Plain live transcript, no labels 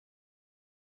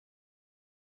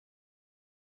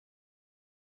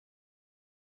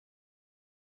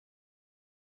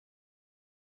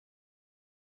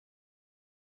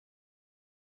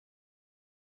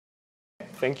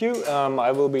Thank you.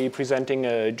 I will be presenting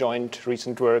a joint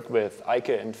recent work with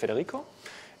Eike and Federico.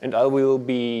 And I will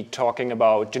be talking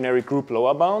about generic group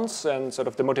lower bounds, and sort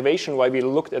of the motivation why we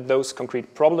looked at those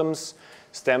concrete problems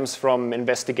stems from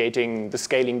investigating the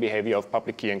scaling behavior of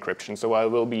public key encryption. So I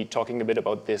will be talking a bit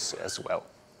about this as well.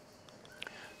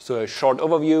 So a short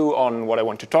overview on what I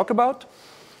want to talk about.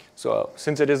 So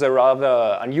since it is a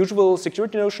rather unusual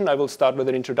security notion, I will start with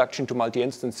an introduction to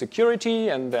multi-instance security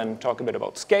and then talk a bit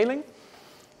about scaling.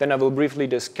 Then I will briefly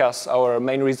discuss our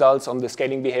main results on the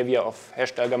scaling behavior of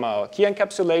 #gamma key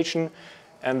encapsulation.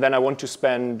 And then I want to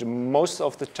spend most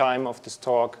of the time of this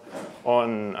talk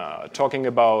on talking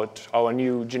about our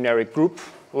new generic group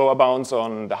lower bounds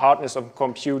on the hardness of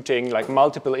computing, like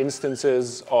multiple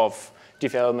instances of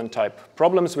development type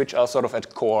problems, which are sort of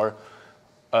at core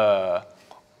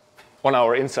on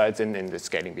our insights in the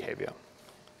scaling behavior.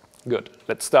 Good.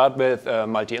 Let's start with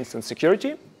multi-instance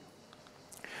security.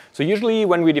 So usually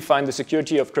when we define the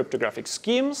security of cryptographic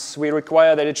schemes, we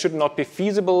require that it should not be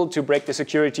feasible to break the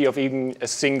security of even a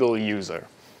single user.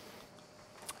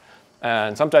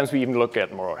 And sometimes we even look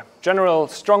at more general,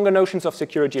 stronger notions of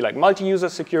security, like multi-user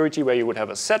security, where you would have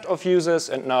a set of users.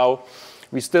 And now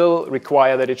we still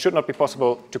require that it should not be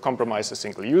possible to compromise a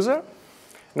single user.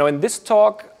 Now in this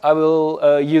talk, I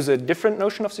will use a different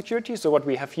notion of security. So what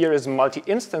we have here is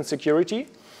multi-instance security,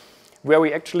 where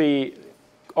we actually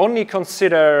only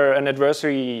consider an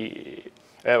adversary,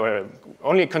 or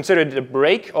only consider the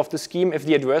break of the scheme if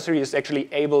the adversary is actually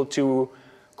able to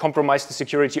compromise the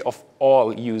security of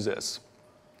all users.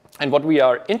 And what we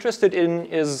are interested in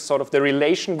is sort of the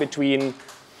relation between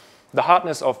the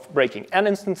hardness of breaking n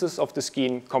instances of the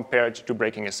scheme compared to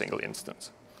breaking a single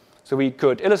instance. So we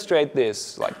could illustrate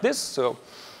this like this. So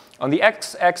on the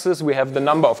x-axis, we have the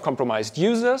number of compromised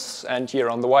users. And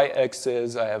here on the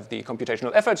y-axis, I have the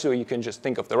computational effort. So you can just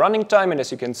think of the running time. And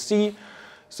as you can see,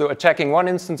 so attacking one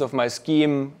instance of my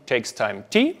scheme takes time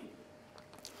t.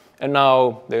 And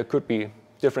now there could be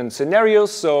different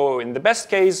scenarios. So in the best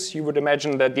case, you would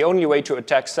imagine that the only way to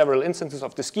attack several instances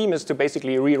of the scheme is to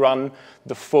basically rerun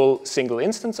the full single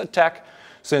instance attack.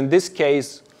 So in this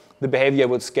case, the behavior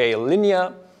would scale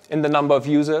linear in the number of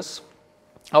users.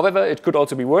 However, it could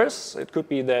also be worse. It could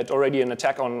be that already an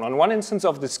attack on one instance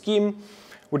of the scheme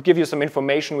would give you some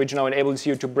information which now enables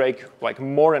you to break like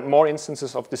more and more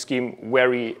instances of the scheme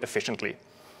very efficiently.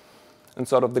 And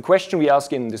sort of the question we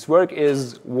ask in this work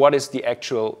is, what is the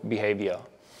actual behavior?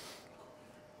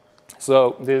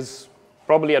 So this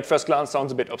probably at first glance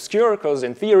sounds a bit obscure, because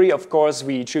in theory, of course,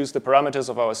 we choose the parameters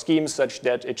of our scheme such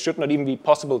that it should not even be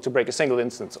possible to break a single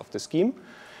instance of the scheme.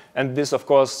 And this, of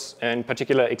course, in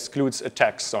particular excludes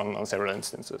attacks on several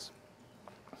instances.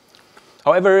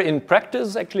 However, in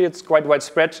practice, actually, it's quite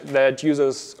widespread that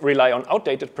users rely on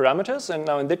outdated parameters. And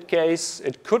now in that case,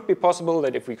 it could be possible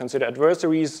that if we consider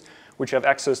adversaries which have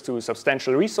access to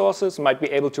substantial resources, might be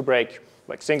able to break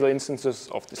like single instances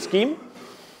of the scheme.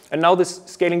 And now this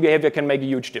scaling behavior can make a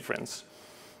huge difference.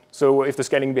 So if the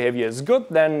scaling behavior is good,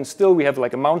 then still we have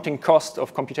like a mounting cost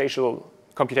of computational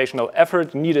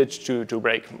effort needed to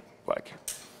break like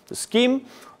the scheme.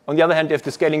 On the other hand, if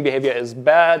the scaling behavior is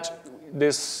bad,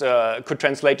 this could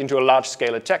translate into a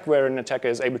large-scale attack where an attacker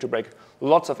is able to break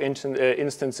lots of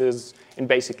instances in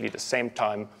basically the same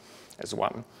time as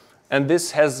one. And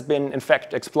this has been, in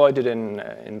fact, exploited in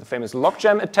the famous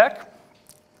logjam attack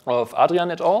of Adrian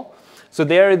et al. So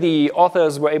there, the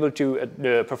authors were able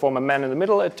to perform a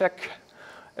man-in-the-middle attack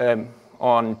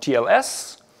on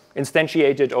TLS,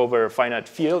 instantiated over finite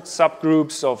field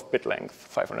subgroups of bit length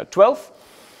 512.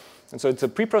 And so it's a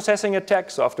pre-processing attack.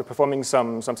 So after performing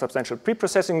some substantial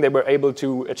pre-processing, they were able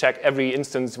to attack every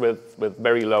instance with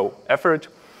very low effort.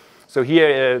 So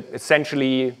here,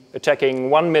 essentially, attacking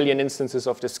 1 million instances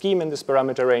of the scheme in this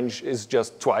parameter range is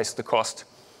just twice the cost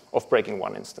of breaking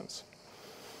one instance.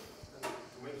 To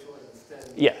make sure I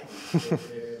understand. Yeah. Just a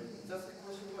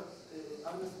question about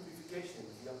under simplification,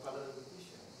 the parallel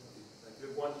repetition. Like you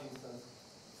have one instance,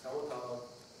 how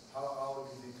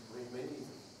is it to break many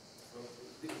instances?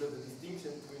 So the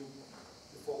distinction between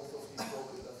the focus of this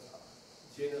focus as a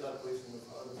general question of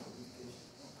parallel simplification.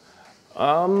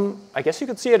 I guess you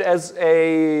could see it as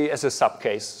a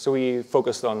subcase. So we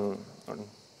focused on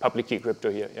public key crypto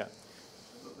here, yeah.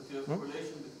 But you have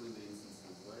correlation between the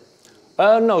instances,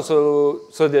 right? No,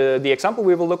 so the example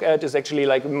we will look at is actually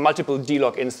like multiple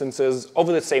D-log instances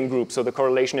over the same group. So the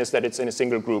correlation is that it's in a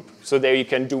single group. So there you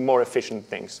can do more efficient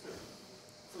things.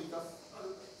 So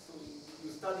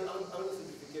you study parallel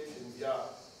simplification via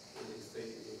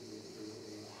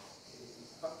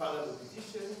parallel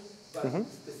repetition, but in the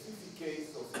specific case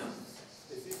of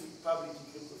specific public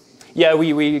encrypted. Yeah,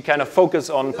 we kind of focus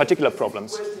on particular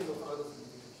problems. Question of out of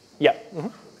identification. Yeah.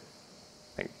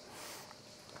 Thank you.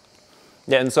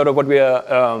 Yeah, and sort of what we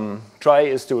try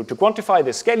is to quantify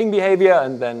the scaling behavior,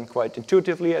 and then quite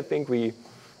intuitively, I think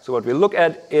so what we look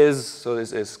at is, so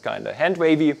this is kind of hand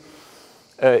wavy,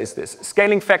 is this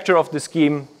scaling factor of the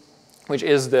scheme, which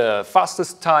is the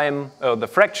fastest time, the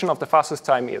fraction of the fastest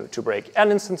time to break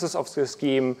n instances of the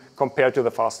scheme compared to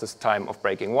the fastest time of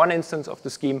breaking one instance of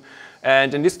the scheme.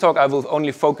 And in this talk, I will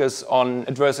only focus on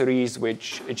adversaries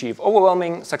which achieve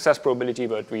overwhelming success probability,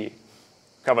 but we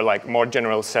cover like more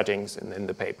general settings in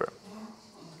the paper.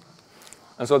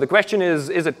 And so the question is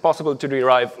it possible to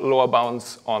derive lower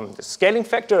bounds on the scaling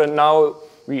factor? And now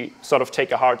we sort of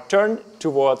take a hard turn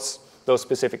towards those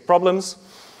specific problems.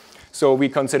 So we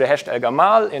consider hashed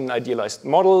Al-Gamal in idealized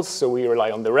models. So we rely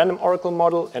on the random oracle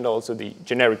model and also the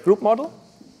generic group model.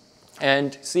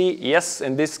 And see, yes,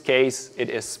 in this case, it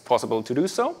is possible to do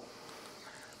so.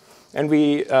 And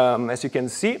we, as you can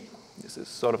see, this is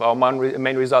sort of our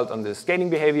main result on the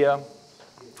scaling behavior.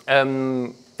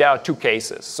 There are two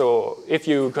cases. So if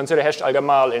you consider hashed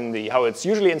Al-Gamal in how it's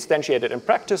usually instantiated in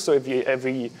practice, so if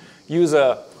every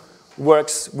user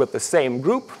works with the same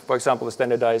group, for example, a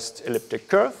standardized elliptic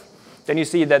curve, then you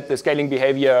see that the scaling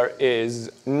behavior is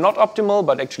not optimal,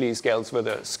 but actually scales with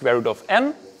the square root of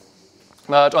n.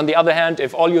 But on the other hand,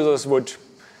 if all users would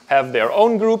have their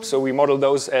own groups, so we model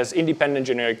those as independent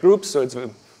generic groups, so it's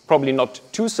probably not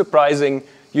too surprising,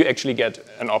 you actually get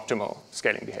an optimal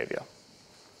scaling behavior.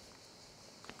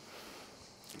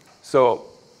 So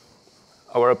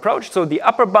our approach, so the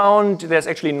upper bound, there's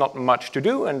actually not much to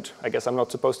do, and I guess I'm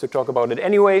not supposed to talk about it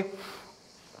anyway.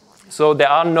 So there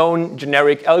are known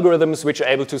generic algorithms which are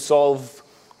able to solve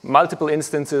multiple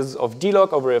instances of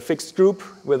D-log over a fixed group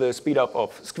with a speed up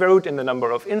of square root in the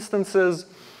number of instances,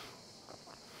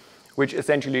 which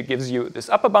essentially gives you this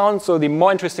upper bound. So the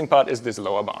more interesting part is this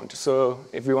lower bound. So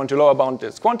if we want to lower bound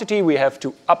this quantity, we have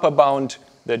to upper bound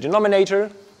the denominator.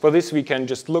 For this, we can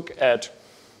just look at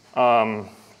the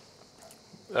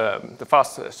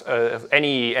fastest,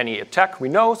 any attack we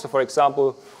know. So for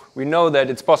example, we know that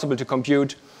it's possible to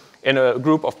compute in a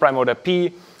group of prime order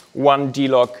p, 1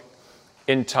 D-log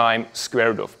in time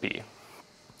square root of p.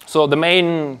 So the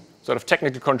main sort of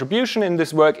technical contribution in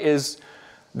this work is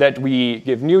that we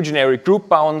give new generic group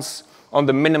bounds on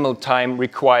the minimal time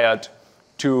required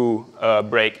to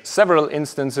break several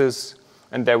instances,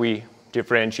 and there we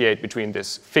differentiate between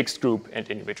this fixed group and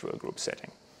individual group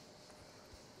setting.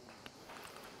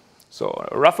 So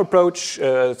a rough approach,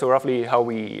 so roughly how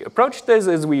we approach this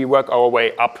is we work our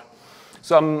way up.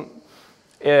 So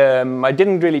I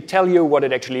didn't really tell you what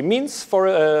it actually means for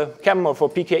CHEM or for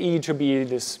PKE to be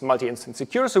this multi-instance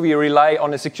secure. So we rely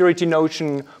on a security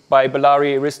notion by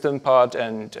Bellari, Ristenpart,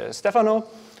 and Stefano.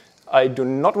 I do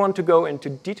not want to go into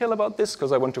detail about this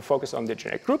because I want to focus on the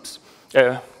generic groups,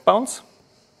 bounds.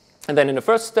 And then in the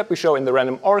first step, we show in the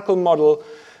random oracle model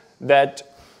that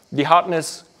the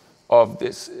hardness of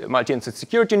this multi-instance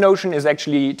security notion is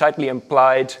actually tightly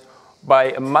implied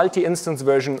by a multi-instance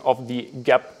version of the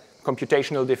gap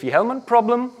computational Diffie-Hellman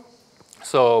problem.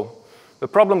 So the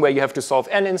problem where you have to solve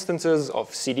n instances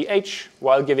of CDH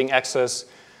while giving access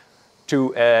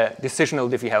to a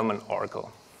decisional Diffie-Hellman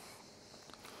oracle.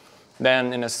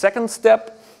 Then in a second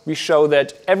step, we show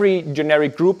that every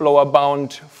generic group lower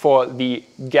bound for the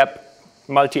gap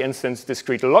multi-instance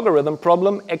discrete logarithm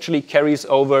problem actually carries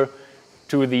over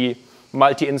to the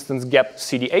multi-instance gap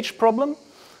CDH problem.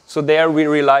 So there we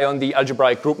rely on the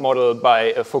algebraic group model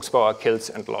by Fuchsbauer, Kills,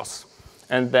 and Loss.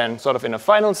 And then sort of in a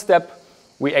final step,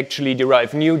 we actually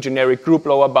derive new generic group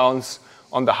lower bounds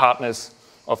on the hardness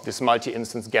of this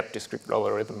multi-instance gap discrete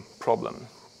logarithm problem.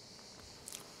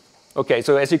 Okay,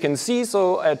 so as you can see,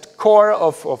 so at core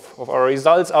of our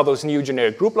results are those new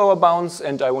generic group lower bounds,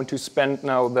 and I want to spend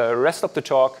now the rest of the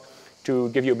talk to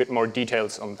give you a bit more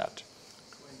details on that.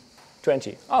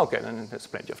 20. Oh, okay, then there's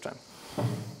plenty of time.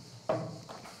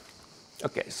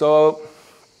 Okay, so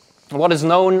what is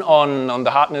known on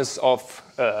the hardness of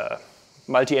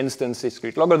multi-instance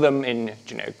discrete logarithm in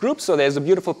generic groups? So there's a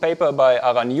beautiful paper by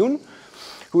Aran Yoon,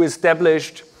 who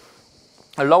established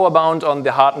a lower bound on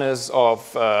the hardness of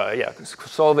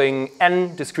solving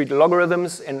n discrete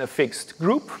logarithms in a fixed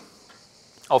group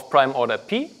of prime order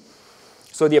p.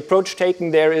 So the approach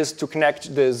taken there is to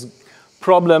connect this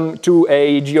problem to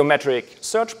a geometric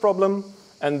search problem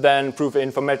and then prove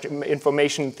an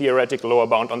information theoretic lower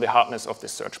bound on the hardness of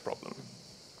this search problem.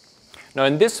 Now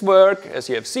in this work, as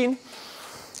you have seen,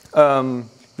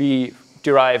 we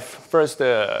derive first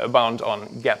a bound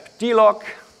on gap D-log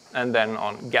and then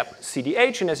on gap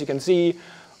CDH. And as you can see,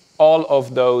 all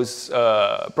of those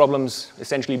problems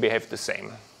essentially behave the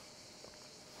same.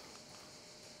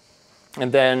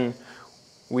 And then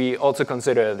we also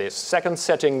consider this second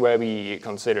setting where we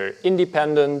consider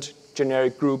independent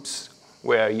generic groups,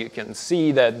 where you can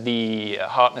see that the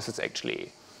hardness is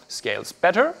actually scales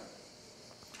better.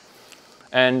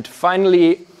 And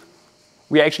finally,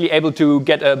 we're actually able to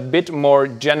get a bit more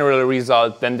general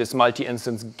result than this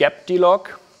multi-instance gap delog.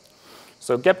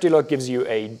 So gap delog gives you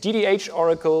a DDH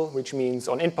oracle, which means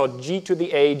on input G to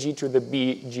the A, G to the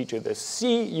B, G to the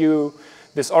C,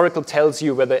 this oracle tells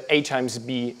you whether A times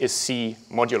B is C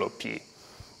modulo P.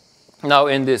 Now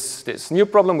in this new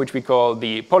problem, which we call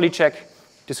the polycheck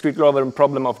discrete logarithm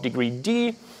problem of degree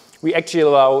D, we actually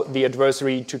allow the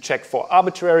adversary to check for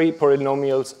arbitrary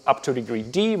polynomials up to degree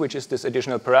D, which is this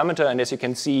additional parameter. And as you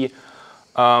can see,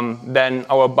 then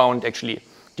our bound actually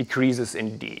decreases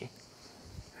in D.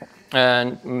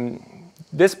 And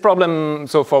this problem,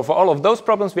 so for all of those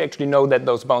problems, we actually know that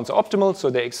those bounds are optimal. So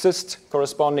there exist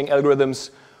corresponding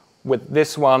algorithms. With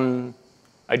this one,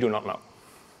 I do not know.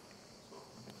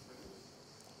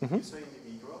 You say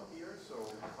individual here, so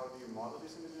how do you model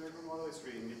this in the generic model? It's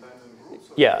really independent groups?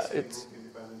 So yeah, it's group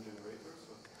independent generators?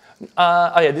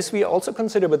 So. Yeah, this we also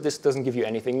consider, but this doesn't give you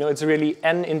anything. No, it's really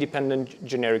n independent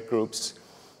generic groups.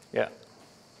 Yeah.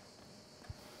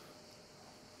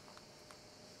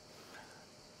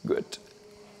 Good.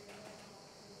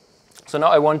 So now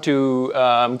I want to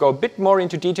go a bit more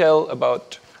into detail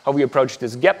about how we approach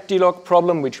this gap delog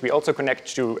problem, which we also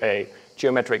connect to a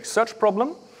geometric search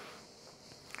problem,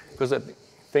 because I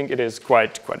think it is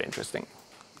quite interesting.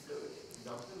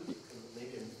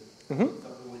 Mm-hmm.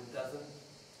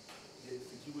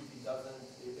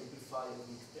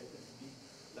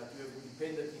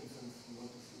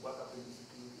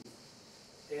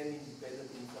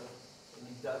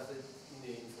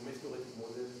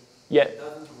 Yeah.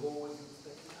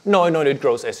 No, it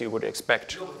grows as you would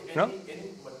expect. No?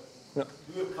 No. Do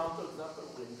you have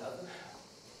counterexample where it doesn't?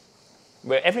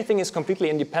 Where everything is completely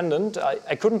independent,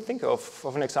 I couldn't think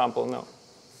of an example, no.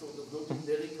 So there's no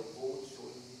generic approach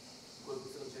showing, because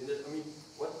it's a generic, I mean,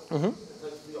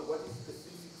 what is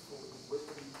specific for the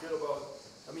question we care about?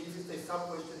 I mean, if you say some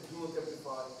questions do not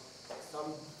amplify,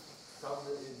 some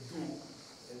do,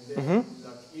 and then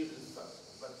like here is such,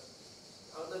 but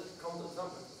are there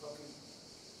counterexamples or something?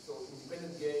 So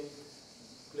independent game,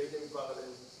 play them in parallel. I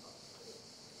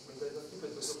mean, that's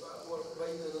stupid, but why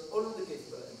is that all the case?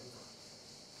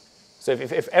 So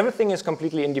if everything is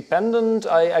completely independent,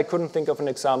 I couldn't think of an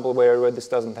example where this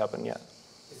doesn't happen yet.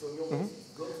 So in your case,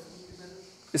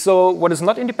 independent? So what is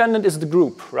not independent is the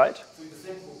group, right? So in the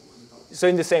same group? So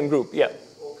in the same group, yeah. Okay.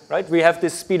 Right? We have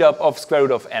this speed up of square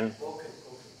root of n. Okay.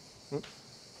 I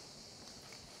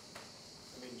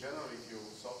mean, generally, if you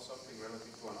solve something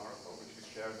relative to an oracle, which is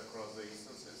shared across the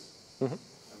instances, I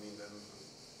mean,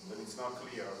 then it's not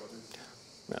clear what it's,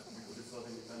 because it's not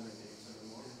independent games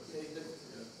anymore.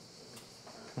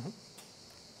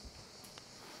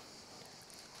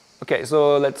 Okay,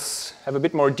 so let's have a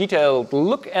bit more detailed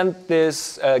look at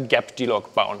this gap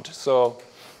delog bound. So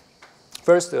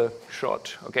first, a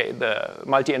short, the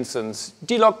multi-instance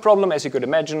delog problem, as you could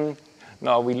imagine.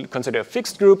 Now we consider a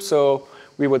fixed group, so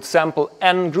we would sample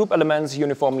n group elements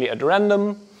uniformly at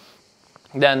random.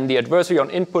 Then the adversary on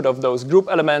input of those group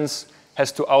elements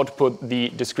has to output the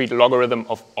discrete logarithm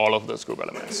of all of those group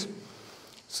elements.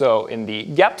 So in the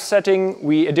gap setting,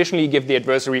 we additionally give the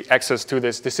adversary access to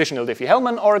this decisional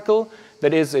Diffie-Hellman oracle.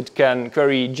 That is, it can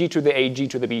query G to the A, G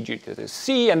to the B, G to the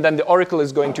C, and then the oracle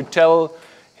is going to tell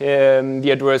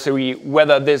the adversary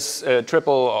whether this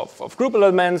triple of group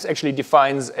elements actually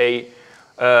defines a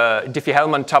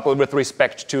Diffie-Hellman tuple with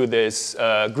respect to this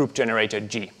group generator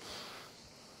G.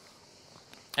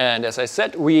 And as I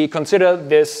said, we consider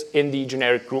this in the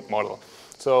generic group model.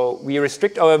 So we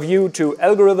restrict our view to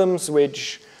algorithms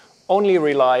which only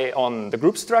rely on the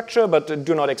group structure, but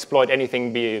do not exploit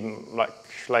anything being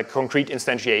like concrete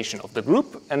instantiation of the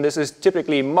group. And this is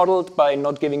typically modeled by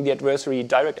not giving the adversary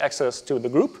direct access to the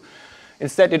group.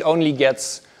 Instead, it only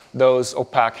gets those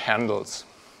opaque handles.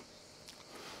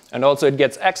 And also, it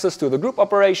gets access to the group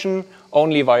operation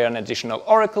only via an additional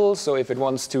oracle. So if it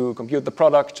wants to compute the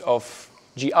product of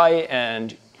Gi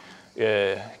and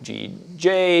Gj,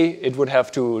 it would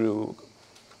have to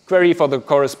query for the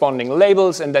corresponding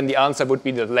labels, and then the answer would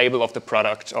be the label of the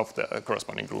product of the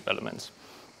corresponding group elements.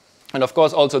 And of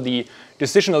course, also the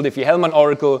decisional Diffie-Hellman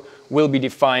oracle will be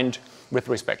defined with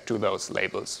respect to those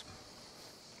labels.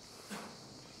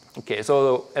 Okay,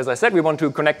 so as I said, we want to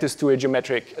connect this to a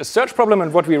geometric search problem,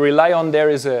 and what we rely on there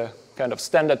is a kind of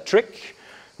standard trick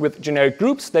with generic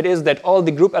groups. That is that all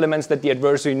the group elements that the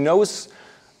adversary knows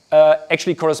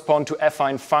actually correspond to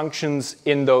affine functions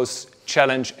in those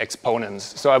challenge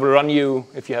exponents. So I will run you,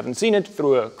 if you haven't seen it,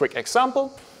 through a quick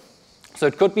example. So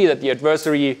it could be that the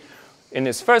adversary in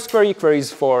his first query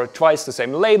queries for twice the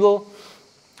same label,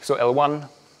 so L1.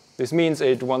 This means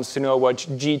it wants to know what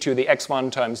g to the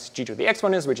x1 times g to the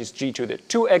x1 is, which is g to the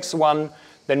 2x1.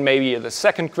 Then maybe the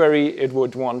second query, it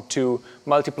would want to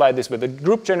multiply this with a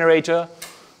group generator.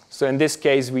 So in this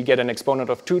case, we get an exponent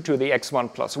of 2 to the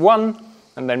x1 plus 1.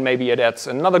 And then maybe it adds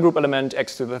another group element,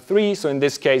 x to the 3. So in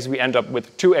this case, we end up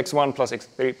with 2x1 plus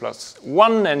x3 plus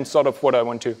 1. And sort of what I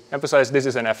want to emphasize, this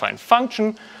is an affine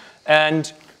function.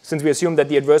 And since we assume that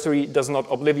the adversary does not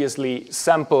obliviously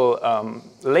sample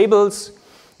labels,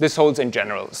 this holds in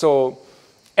general. So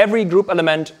every group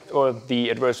element or the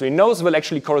adversary knows will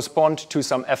actually correspond to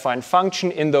some affine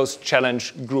function in those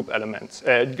challenge group elements,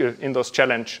 in those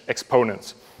challenge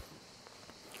exponents.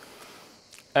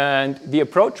 And the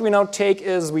approach we now take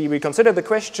is we consider the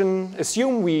question,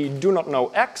 assume we do not know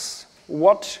x,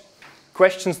 what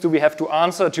questions do we have to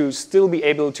answer to still be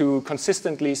able to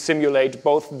consistently simulate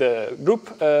both the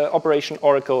group operation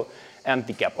oracle and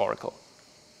the gap oracle?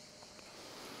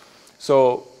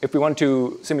 So if we want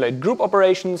to simulate group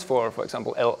operations for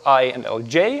example, Li and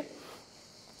Lj,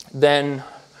 then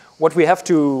what we have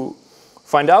to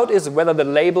find out is whether the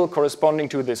label corresponding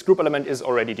to this group element is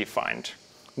already defined.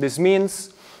 This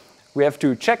means we have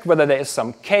to check whether there is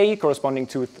some k corresponding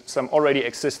to some already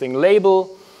existing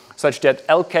label, such that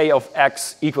Lk of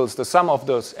x equals the sum of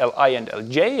those Li and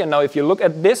Lj. And now if you look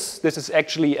at this, this is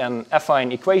actually an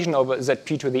affine equation over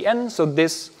Zp to the n. So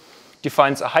this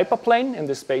defines a hyperplane in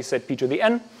this space Zp to the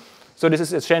n. So this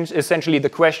is essentially the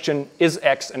question, is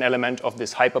x an element of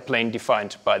this hyperplane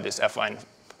defined by this affine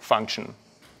function?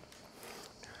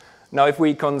 Now, if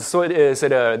we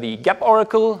consider the gap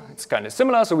oracle, it's kind of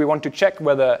similar. So we want to check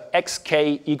whether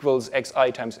xk equals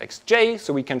xi times xj.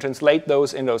 So we can translate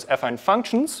those in those affine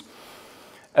functions.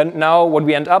 And now what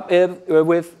we end up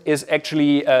with is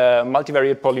actually a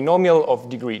multivariate polynomial of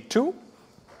degree 2.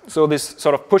 So this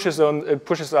sort of pushes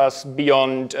us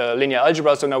beyond linear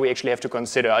algebra. So now we actually have to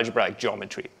consider algebraic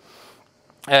geometry.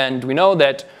 And we know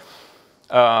that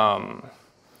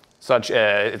such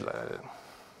a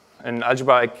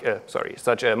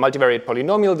multivariate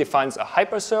polynomial defines a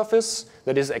hypersurface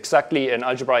that is exactly an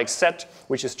algebraic set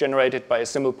which is generated by a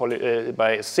single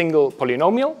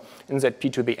polynomial in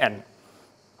Zp to the n.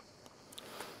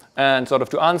 And sort of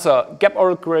to answer gap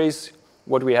oracle queries,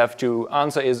 what we have to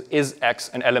answer is x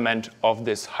an element of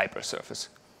this hypersurface?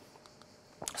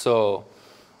 So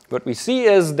what we see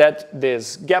is that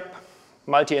this gap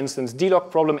multi-instance D-log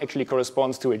problem actually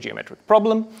corresponds to a geometric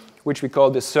problem, which we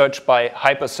call the search by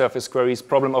hypersurface queries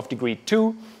problem of degree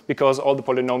 2, because all the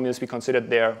polynomials we considered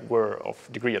there were of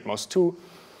degree at most 2.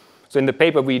 So in the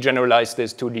paper, we generalized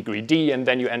this to degree D, and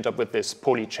then you end up with this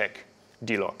polycheck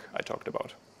D-log I talked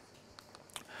about.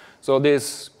 So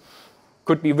this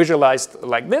could be visualized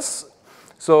like this.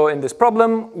 So in this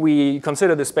problem, we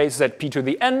consider the space Zp to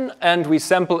the n, and we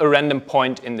sample a random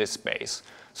point in this space.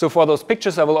 So for those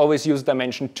pictures, I will always use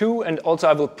dimension 2, and also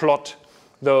I will plot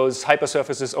those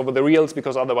hypersurfaces over the reals,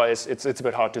 because otherwise it's a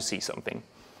bit hard to see something.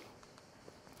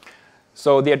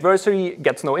 So the adversary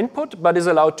gets no input, but is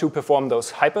allowed to perform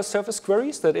those hypersurface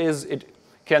queries. That is, it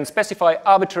can specify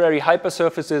arbitrary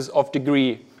hypersurfaces of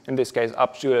degree, in this case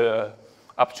up to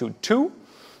 2.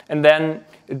 And then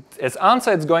as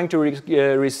answer, it's going to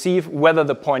receive whether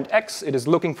the point x it is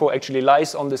looking for actually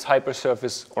lies on this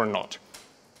hypersurface or not.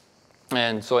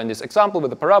 And so in this example with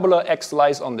the parabola, x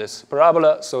lies on this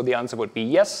parabola, so the answer would be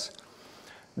yes.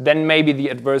 Then maybe the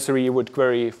adversary would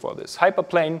query for this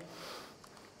hyperplane.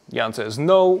 The answer is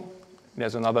no.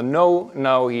 There's another no.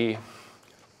 Now he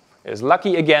is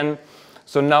lucky again.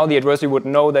 So now the adversary would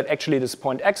know that actually this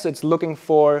point x it's looking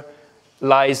for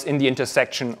lies in the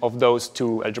intersection of those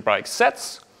two algebraic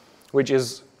sets, which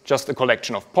is just a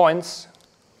collection of points.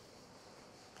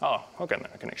 Oh, okay,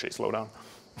 I can actually slow down.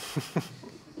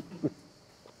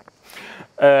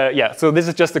 Yeah, so this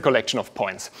is just a collection of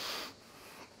points.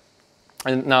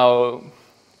 And now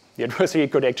the adversary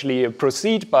could actually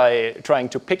proceed by trying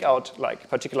to pick out like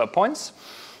particular points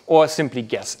or simply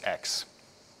guess x.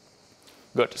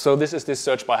 Good, so this is this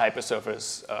search by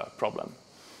hypersurface problem.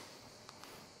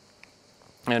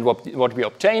 And what we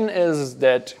obtain is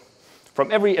that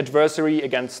from every adversary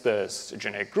against this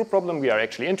generic group problem we are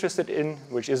actually interested in,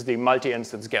 which is the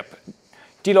multi-instance gap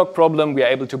D-log problem, we are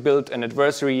able to build an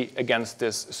adversary against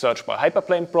this search by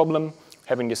hyperplane problem,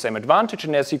 having the same advantage.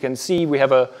 And as you can see, we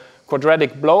have a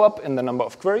quadratic blow-up in the number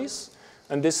of queries.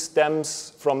 And this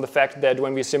stems from the fact that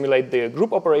when we simulate the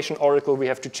group operation oracle, we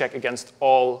have to check against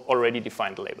all already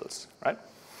defined labels, right?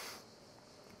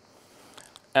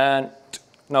 And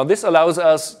now this allows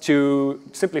us to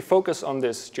simply focus on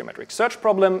this geometric search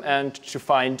problem and to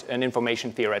find an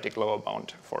information theoretic lower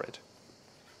bound for it.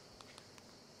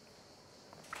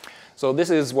 So this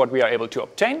is what we are able to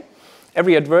obtain.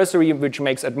 Every adversary which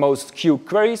makes at most q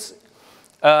queries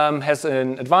has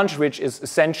an advantage which is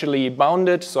essentially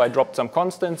bounded. So I dropped some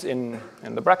constants in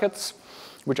the brackets,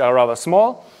 which are rather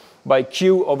small, by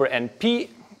q over np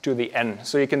to the n.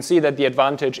 So you can see that the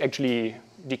advantage actually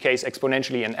decays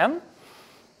exponentially in n.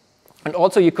 And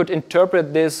also you could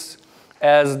interpret this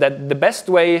as that the best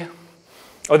way,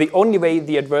 or the only way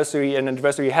an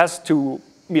adversary has to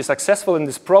be successful in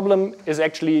this problem is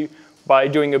actually by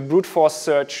doing a brute force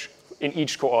search in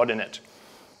each coordinate.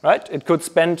 Right? It could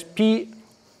spend p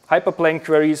hyperplane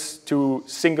queries to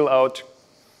single out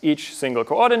each single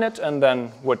coordinate and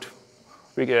then would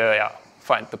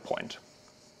find the point.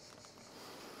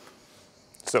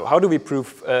 So how do we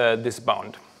prove this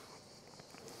bound?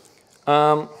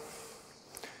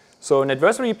 So an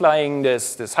adversary applying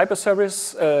this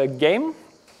hyperservice game,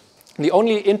 the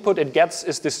only input it gets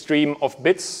is the stream of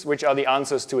bits, which are the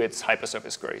answers to its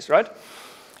hypersurface queries, right?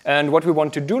 And what we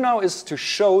want to do now is to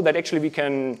show that actually we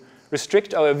can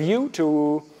restrict our view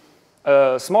to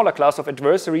a smaller class of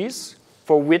adversaries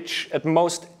for which at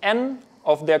most n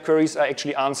of their queries are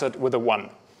actually answered with a 1.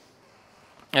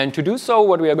 And to do so,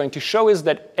 what we are going to show is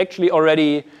that actually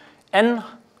already n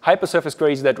hypersurface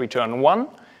queries that return 1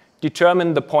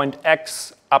 determine the point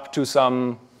x up to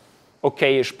some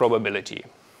okay-ish probability.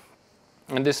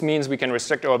 And this means we can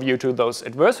restrict our view to those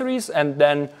adversaries, and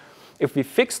then if we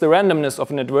fix the randomness of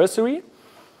an adversary,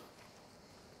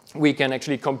 we can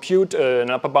actually compute an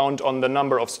upper bound on the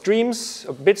number of streams,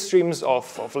 bit streams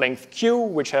of length q,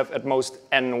 which have at most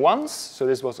n ones. So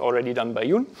this was already done by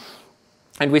Yoon.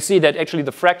 And we see that actually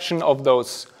the fraction of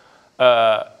those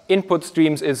input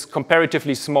streams is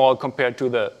comparatively small compared to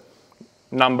the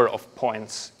number of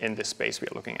points in this space we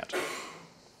are looking at.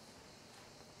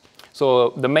 So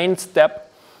the main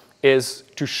step is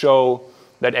to show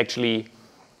that actually,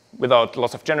 without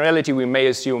loss of generality, we may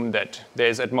assume that there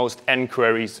is at most n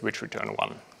queries which return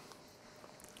 1.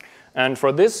 And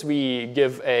for this, we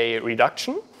give a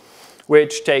reduction,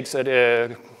 which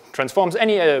transforms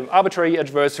any arbitrary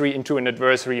adversary into an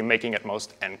adversary making at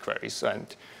most n queries.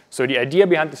 And so the idea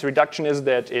behind this reduction is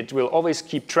that it will always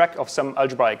keep track of some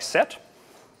algebraic set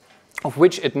of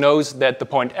which it knows that the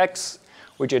point x,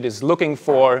 which it is looking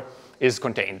for, is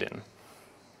contained in.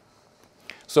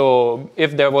 So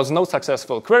if there was no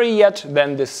successful query yet,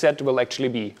 then this set will actually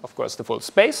be, of course, the full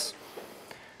space.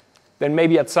 Then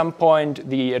maybe at some point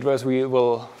the adversary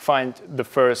will find the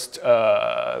first,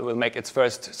 will make its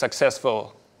first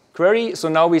successful query. So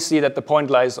now we see that the point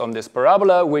lies on this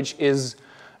parabola, which is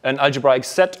an algebraic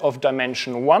set of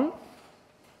dimension 1.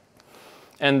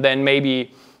 And then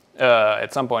maybe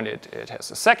at some point it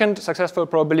has a second successful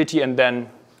probability, and then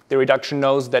the reduction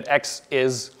knows that x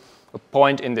is a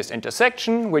point in this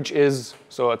intersection, which is,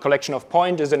 so a collection of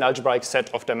points is an algebraic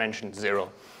set of dimension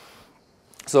 0.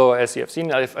 So as you have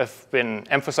seen, I've been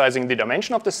emphasizing the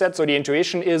dimension of the set. So the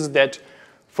intuition is that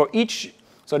for each,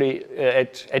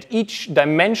 at each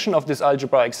dimension of this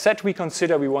algebraic set, we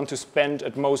consider we want to spend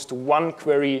at most one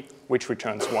query which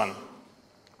returns 1.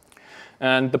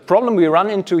 And the problem we run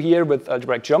into here with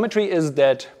algebraic geometry is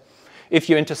that if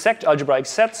you intersect algebraic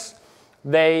sets,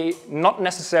 they not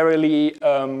necessarily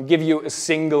give you a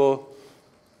single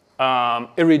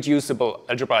irreducible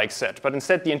algebraic set, but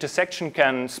instead the intersection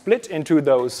can split into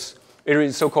those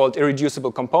so-called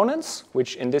irreducible components,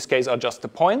 which in this case are just the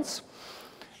points.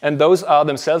 And those are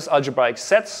themselves algebraic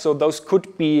sets, so those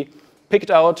could be picked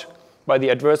out by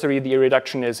the adversary the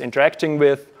reduction is interacting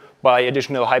with by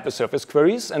additional hypersurface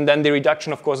queries, and then the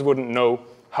reduction, of course, wouldn't know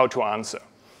how to answer.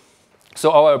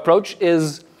 So our approach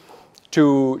is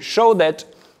to show that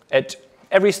at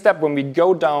every step when we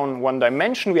go down one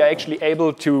dimension, we are actually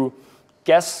able to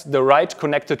guess the right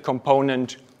connected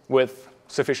component with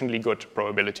sufficiently good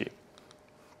probability.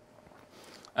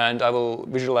 And I will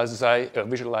visualize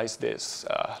this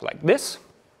like this.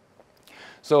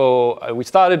 So we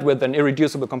started with an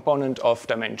irreducible component of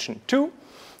dimension 2,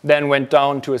 then went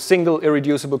down to a single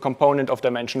irreducible component of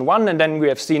dimension 1, and then we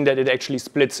have seen that it actually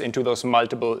splits into those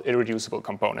multiple irreducible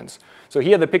components. So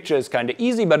here the picture is kind of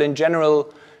easy, but in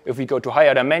general, if we go to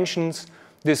higher dimensions,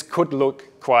 this could look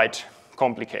quite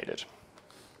complicated.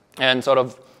 And sort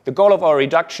of the goal of our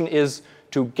reduction is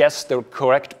to guess the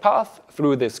correct path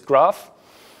through this graph.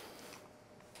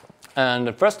 And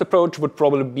the first approach would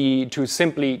probably be to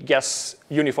simply guess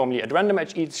uniformly at random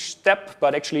at each step,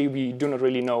 but actually we do not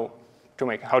really know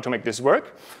how to make this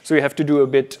work. So we have to do a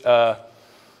bit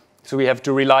So we have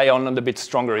to rely on the bit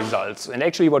stronger results. And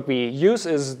actually what we use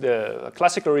is the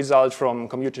classical result from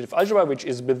commutative algebra, which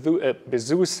is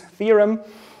Bézout's theorem,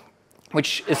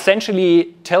 which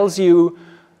essentially tells you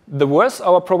the worse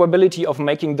our probability of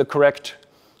making the correct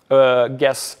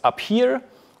guess up here,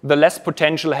 the less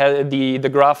potential the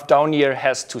graph down here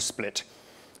has to split.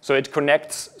 So it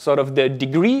connects sort of the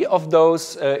degree of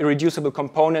those irreducible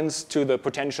components to the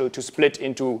potential to split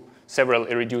into several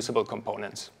irreducible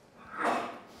components.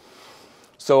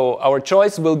 So our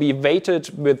choice will be weighted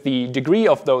with the degree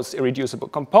of those irreducible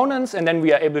components, and then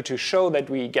we are able to show that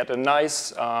we get a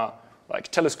nice like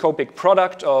telescopic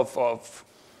product of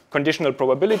conditional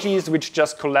probabilities, which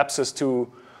just collapses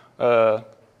to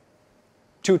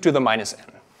 2 to the minus n.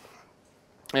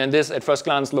 And this, at first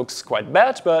glance, looks quite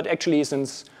bad, but actually,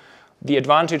 since the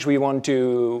advantage we want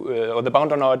to, or the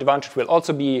bound on our advantage will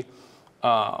also be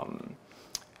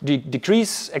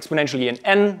decrease exponentially in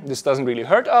n, this doesn't really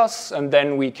hurt us, and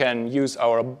then we can use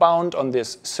our bound on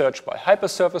this search by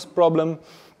hypersurface problem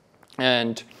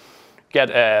and get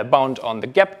a bound on the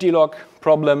gap D-log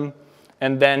problem,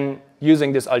 and then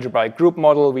using this algebraic group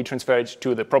model, we transfer it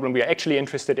to the problem we are actually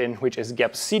interested in, which is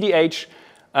gap CDH,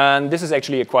 and this is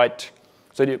actually a quite,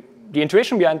 so the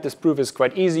intuition behind this proof is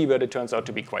quite easy, but it turns out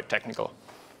to be quite technical.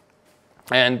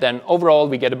 And then overall,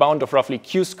 we get a bound of roughly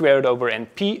q squared over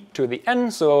np to the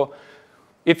n. So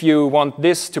if you want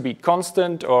this to be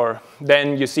constant, or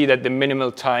then you see that the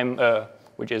minimal time,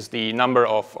 which is the number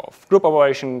of group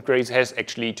operation queries, has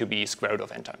actually to be square root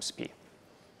of n times p.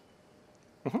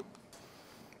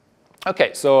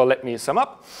 OK, so let me sum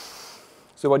up.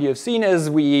 So what you have seen is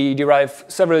we derive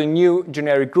several new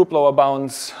generic group lower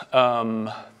bounds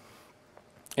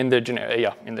in the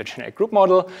generic group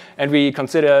model, and we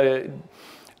consider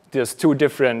there's two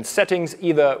different settings,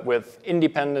 either with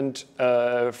independent,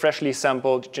 freshly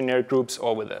sampled generic groups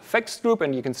or with a fixed group,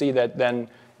 and you can see that then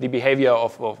the behavior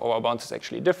of our bounds is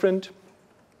actually different.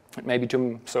 Maybe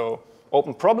so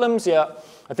open problems, yeah.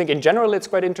 I think in general it's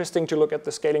quite interesting to look at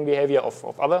the scaling behavior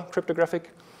of other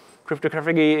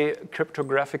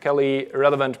cryptographically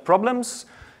relevant problems.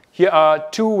 Here are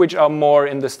two which are more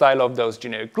in the style of those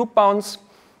generic group bounds.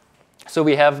 So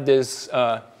we have this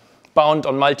bound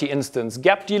on multi-instance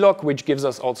gap D-log, which gives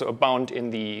us also a bound in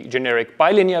the generic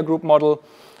bilinear group model.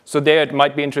 So there it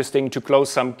might be interesting to close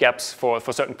some gaps for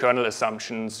certain kernel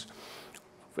assumptions.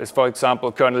 As for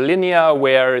example, kernel linear,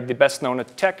 where the best known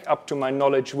attack, up to my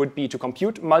knowledge, would be to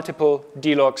compute multiple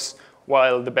D-logs,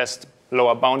 while the best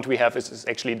lower bound we have is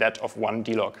actually that of one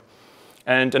D-log.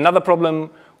 And another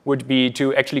problem would be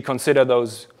to actually consider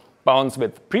those bounds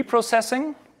with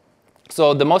preprocessing.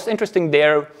 So the most interesting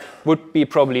there would be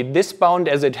probably this bound,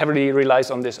 as it heavily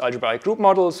relies on this algebraic group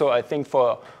model. So I think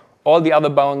for all the other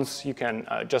bounds, you can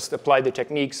just apply the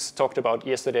techniques talked about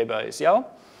yesterday by Xiao.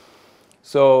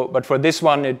 So, but for this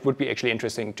one, it would be actually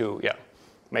interesting to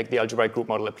make the algebraic group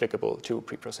model applicable to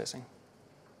preprocessing.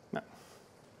 Yeah.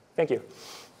 Thank you.